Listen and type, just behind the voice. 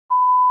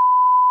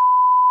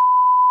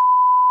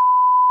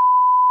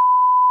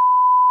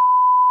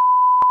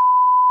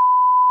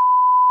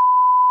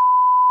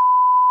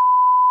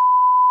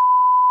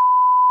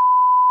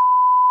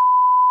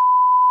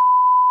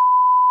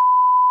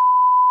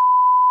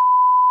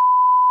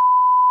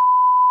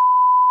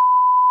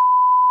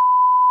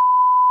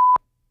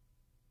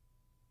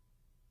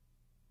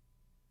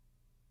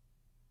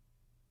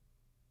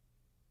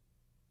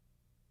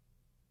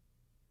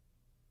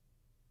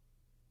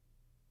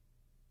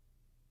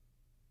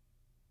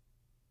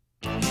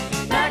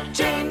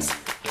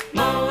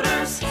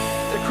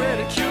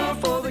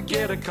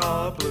get a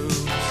car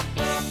blues.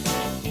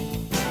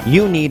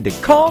 You need to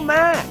call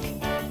Mac.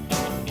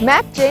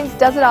 Mac James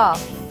does it all,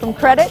 from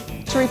credit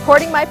to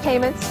reporting my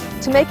payments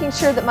to making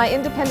sure that my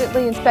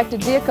independently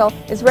inspected vehicle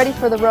is ready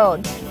for the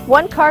road.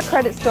 One car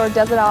credit store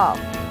does it all.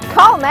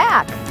 Call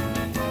Mac!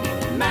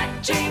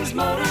 Mac James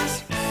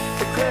Motors,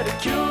 the credit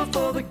cure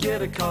for the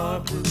get a car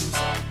blues.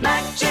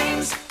 Mac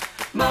James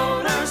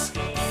Motors.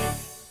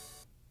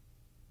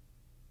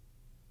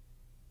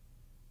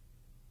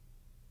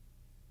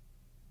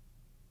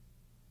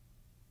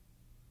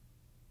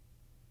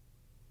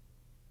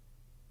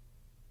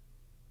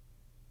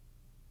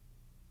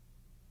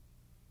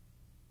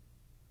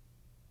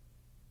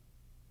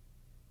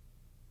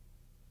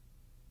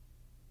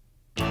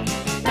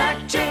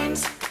 Mac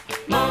James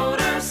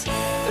Motors,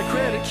 the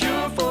credit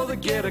cure for the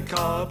get a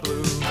car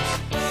blues.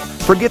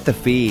 Forget the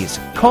fees.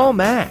 Call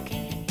Mac.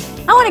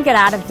 I want to get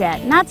out of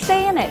debt, not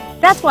stay in it.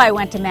 That's why I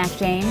went to Mac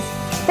James.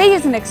 They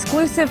use an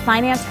exclusive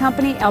finance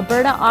company,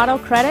 Alberta Auto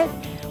Credit,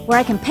 where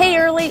I can pay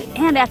early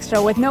and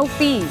extra with no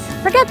fees.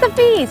 Forget the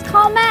fees.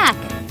 Call Mac.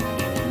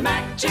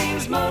 Mac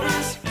James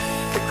Motors,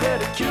 the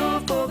credit cure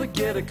for the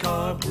get a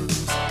car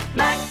blues.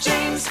 Mac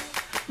James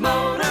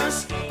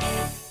Motors.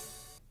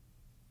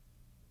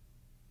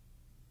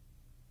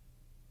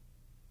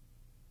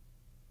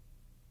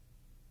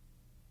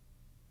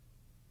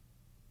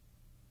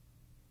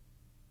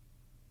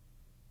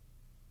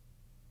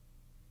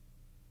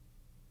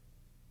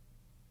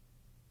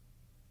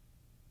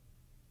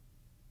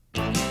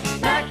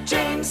 Mac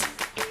James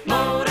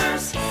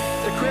Motors,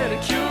 the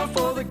credit cure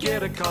for the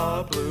get a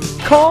car blues.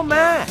 Call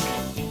Mac.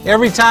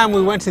 Every time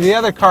we went to the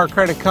other car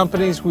credit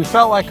companies, we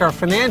felt like our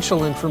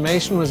financial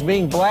information was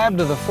being blabbed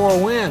to the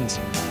four winds.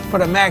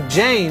 But at Mac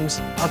James,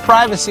 our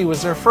privacy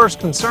was their first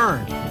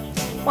concern.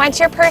 Want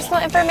your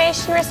personal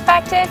information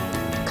respected?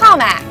 Call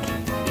Mac.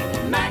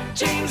 Mac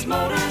James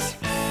Motors,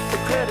 the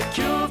credit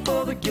cure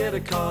for the get a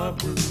car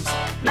blues.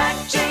 Mac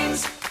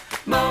James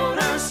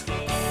Motors.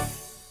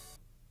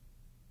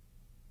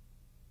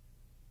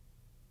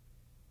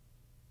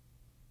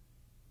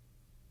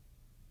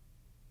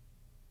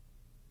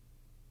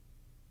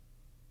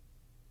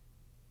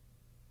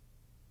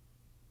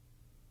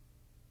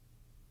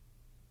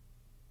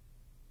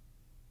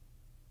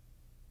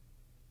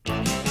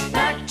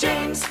 Mac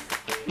James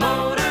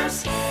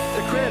Motors,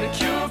 the credit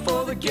cure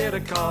for the get a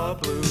car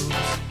blues.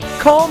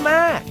 Call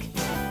Mac.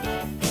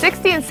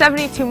 60 and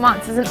 72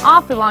 months is an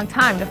awfully long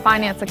time to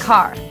finance a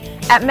car.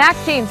 At Mac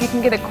James, you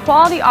can get a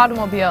quality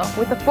automobile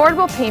with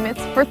affordable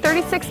payments for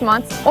 36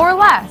 months or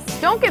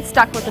less. Don't get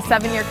stuck with a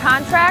 7-year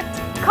contract.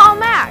 Call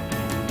Mac.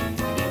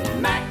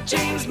 Mac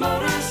James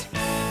Motors,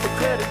 the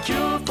credit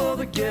cure for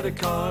the get a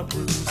car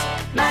blues.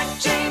 Mac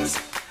James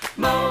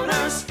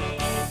Motors.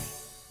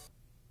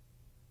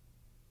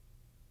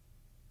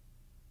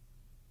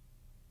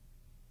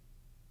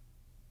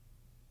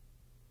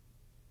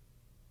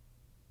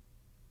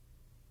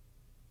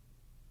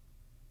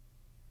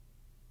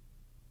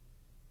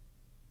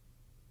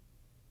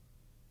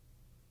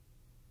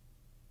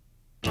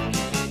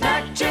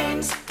 Mac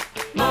James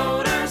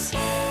Motors,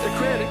 the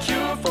credit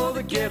cure for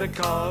the get a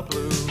car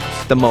blues.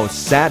 The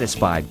most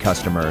satisfied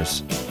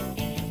customers.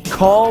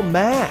 Call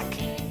Mac.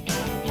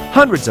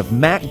 Hundreds of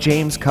Mac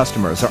James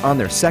customers are on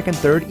their second,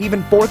 third,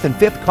 even fourth and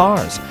fifth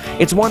cars.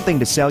 It's one thing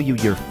to sell you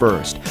your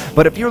first,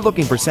 but if you're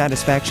looking for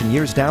satisfaction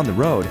years down the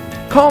road,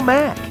 call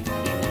Mac.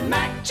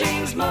 Mac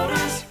James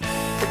Motors,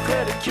 the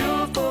credit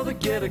cure for the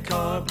get a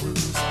car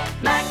blues.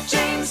 Mac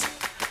James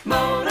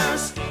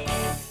Motors.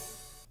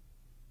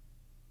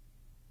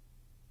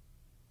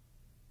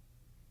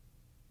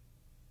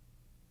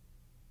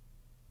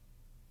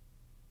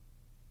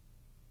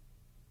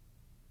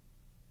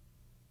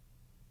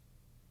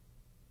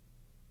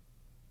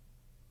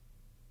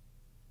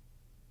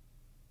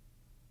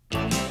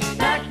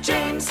 Mac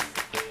James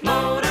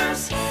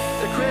Motors,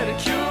 the credit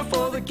cure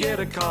for the get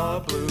a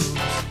car blues.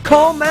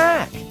 Call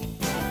Mac.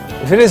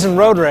 If it isn't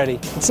road ready,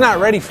 it's not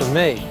ready for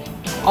me.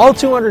 All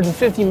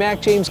 250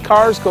 Mac James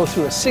cars go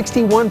through a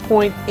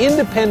 61-point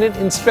independent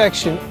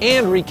inspection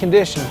and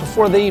recondition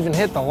before they even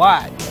hit the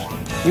lot.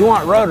 You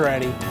want road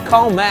ready?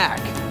 Call Mac.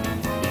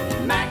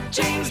 Mac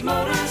James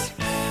Motors,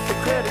 the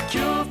credit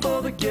cure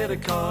for the get a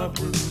car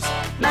blues.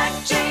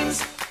 Mac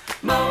James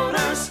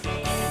Motors.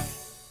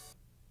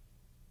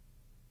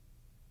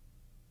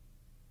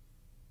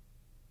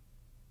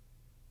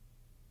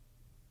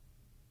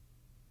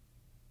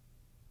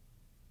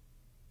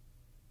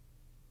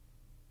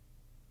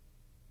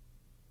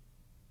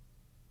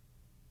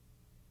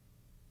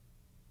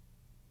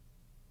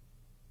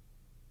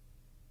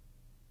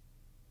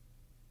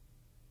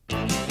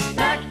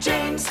 Mac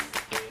James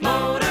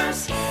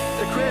Motors,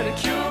 the credit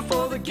cure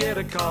for the get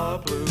a car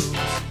blues.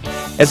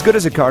 As good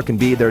as a car can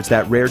be, there's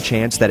that rare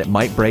chance that it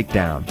might break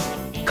down.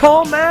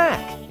 Call Mac.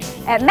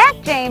 At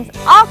Mac James,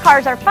 all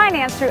cars are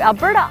financed through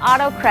Alberta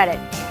Auto Credit.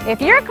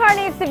 If your car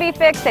needs to be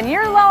fixed and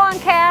you're low on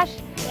cash,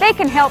 they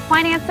can help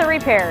finance the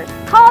repairs.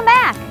 Call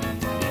Mac.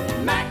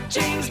 Mac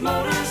James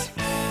Motors,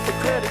 the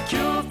credit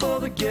cure for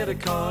the get a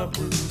car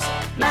blues.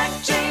 Mac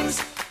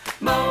James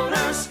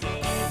Motors.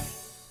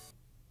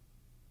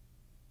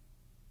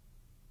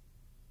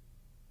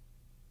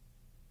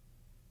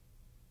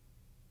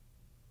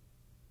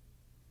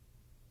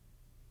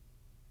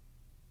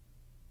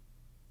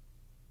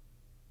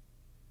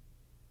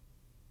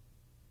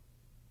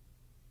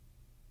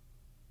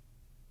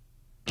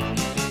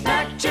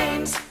 Mac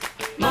James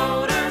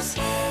Motors,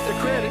 the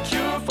credit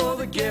cure for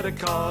the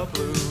get-a-car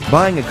blues.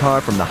 Buying a car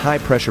from the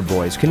high-pressure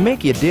boys can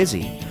make you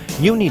dizzy.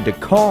 You need to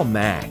call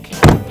Mac.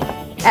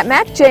 At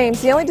Mac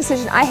James, the only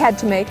decision I had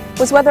to make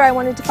was whether I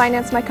wanted to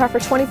finance my car for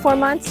 24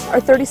 months or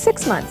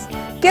 36 months.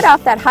 Get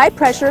off that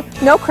high-pressure,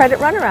 no-credit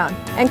runaround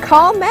and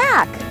call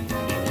Mac.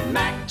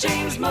 Mac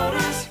James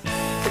Motors,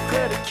 the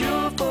credit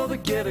cure for the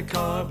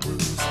get-a-car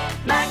blues.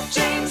 Mac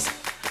James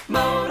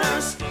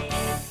Motors.